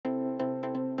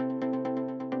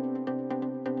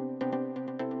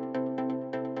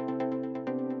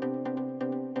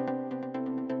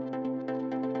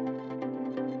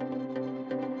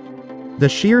The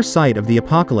sheer sight of the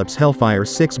Apocalypse Hellfire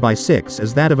 6x6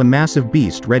 is that of a massive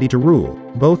beast ready to rule,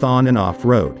 both on and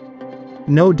off-road.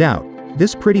 No doubt,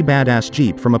 this pretty badass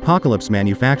Jeep from Apocalypse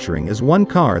Manufacturing is one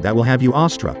car that will have you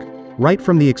awestruck, right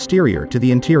from the exterior to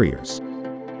the interiors.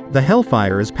 The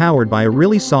Hellfire is powered by a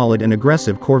really solid and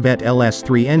aggressive Corvette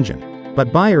LS3 engine,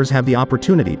 but buyers have the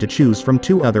opportunity to choose from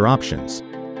two other options.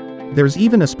 There's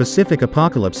even a specific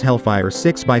Apocalypse Hellfire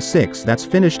 6x6 that's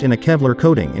finished in a Kevlar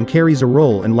coating and carries a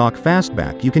roll and lock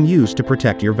fastback you can use to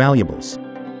protect your valuables.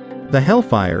 The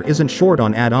Hellfire isn't short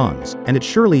on add-ons, and it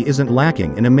surely isn't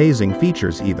lacking in amazing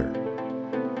features either.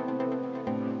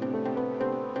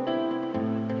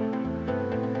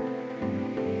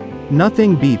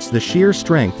 Nothing beats the sheer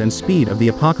strength and speed of the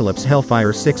Apocalypse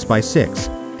Hellfire 6x6,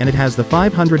 and it has the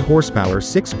 500 horsepower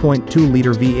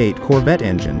 6.2-liter V8 Corvette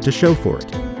engine to show for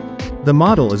it. The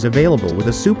model is available with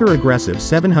a super aggressive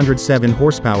 707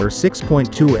 horsepower 6.2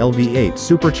 LV8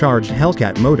 supercharged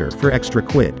Hellcat motor for extra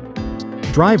quid.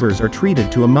 Drivers are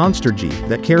treated to a monster Jeep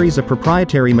that carries a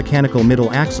proprietary mechanical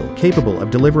middle axle capable of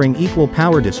delivering equal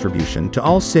power distribution to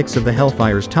all 6 of the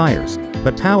Hellfire's tires,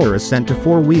 but power is sent to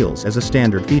 4 wheels as a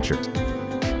standard feature.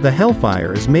 The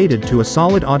Hellfire is mated to a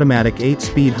solid automatic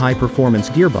 8-speed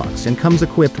high-performance gearbox and comes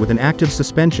equipped with an active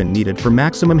suspension needed for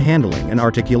maximum handling and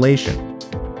articulation.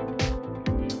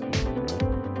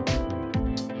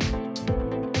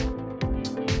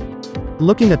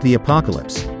 Looking at the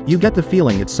Apocalypse, you get the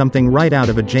feeling it's something right out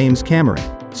of a James Cameron,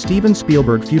 Steven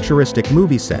Spielberg futuristic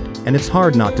movie set, and it's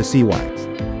hard not to see why.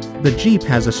 The Jeep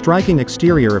has a striking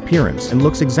exterior appearance and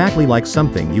looks exactly like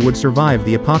something you would survive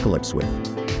the apocalypse with.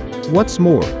 What's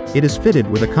more, it is fitted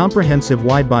with a comprehensive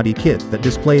wide-body kit that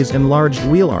displays enlarged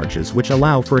wheel arches which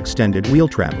allow for extended wheel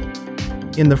travel.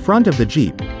 In the front of the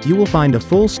Jeep, you will find a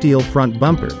full steel front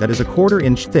bumper that is a 1/4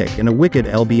 inch thick and a wicked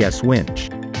LBS winch.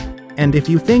 And if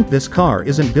you think this car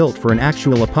isn't built for an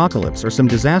actual apocalypse or some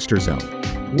disaster zone,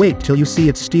 wait till you see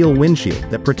its steel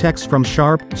windshield that protects from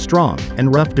sharp, strong,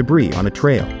 and rough debris on a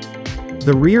trail.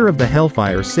 The rear of the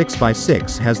Hellfire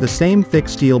 6x6 has the same thick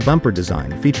steel bumper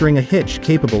design featuring a hitch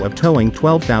capable of towing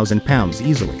 12,000 pounds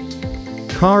easily.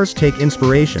 Cars take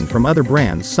inspiration from other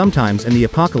brands sometimes, and the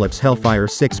Apocalypse Hellfire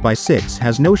 6x6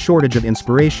 has no shortage of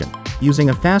inspiration, using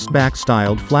a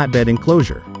fastback-styled flatbed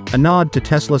enclosure, a nod to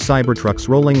Tesla Cybertruck's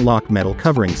rolling lock metal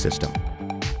covering system.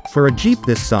 For a Jeep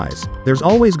this size, there's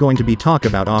always going to be talk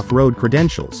about off-road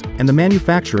credentials, and the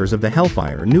manufacturers of the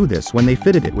Hellfire knew this when they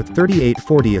fitted it with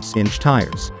 38/40-inch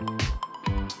tires.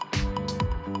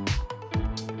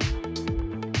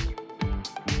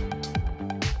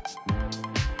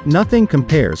 Nothing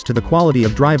compares to the quality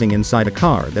of driving inside a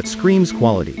car that screams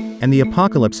quality, and the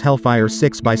Apocalypse Hellfire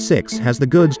 6x6 has the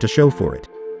goods to show for it.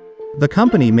 The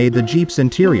company made the Jeep's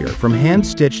interior from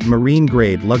hand-stitched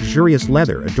marine-grade luxurious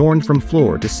leather adorned from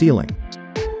floor to ceiling.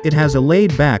 It has a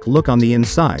laid-back look on the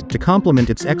inside to complement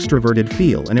its extroverted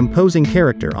feel and imposing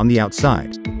character on the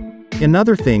outside.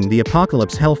 Another thing the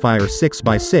Apocalypse Hellfire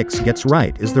 6x6 gets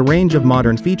right is the range of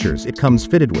modern features it comes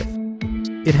fitted with.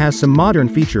 It has some modern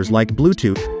features like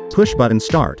Bluetooth, push-button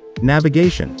start,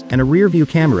 navigation, and a rear-view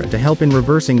camera to help in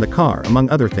reversing the car, among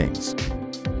other things.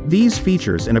 These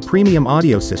features and a premium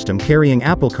audio system carrying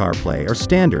Apple CarPlay are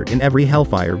standard in every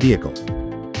Hellfire vehicle.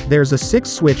 There's a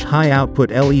 6-switch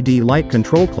high-output LED light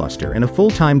control cluster and a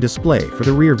full-time display for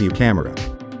the rear-view camera.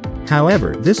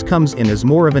 However, this comes in as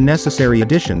more of a necessary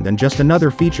addition than just another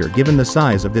feature given the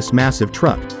size of this massive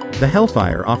truck. The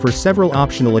Hellfire offers several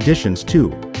optional additions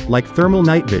too, like thermal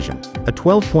night vision, a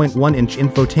 12.1-inch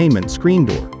infotainment screen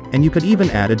door, and you could even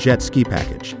add a jet ski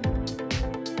package.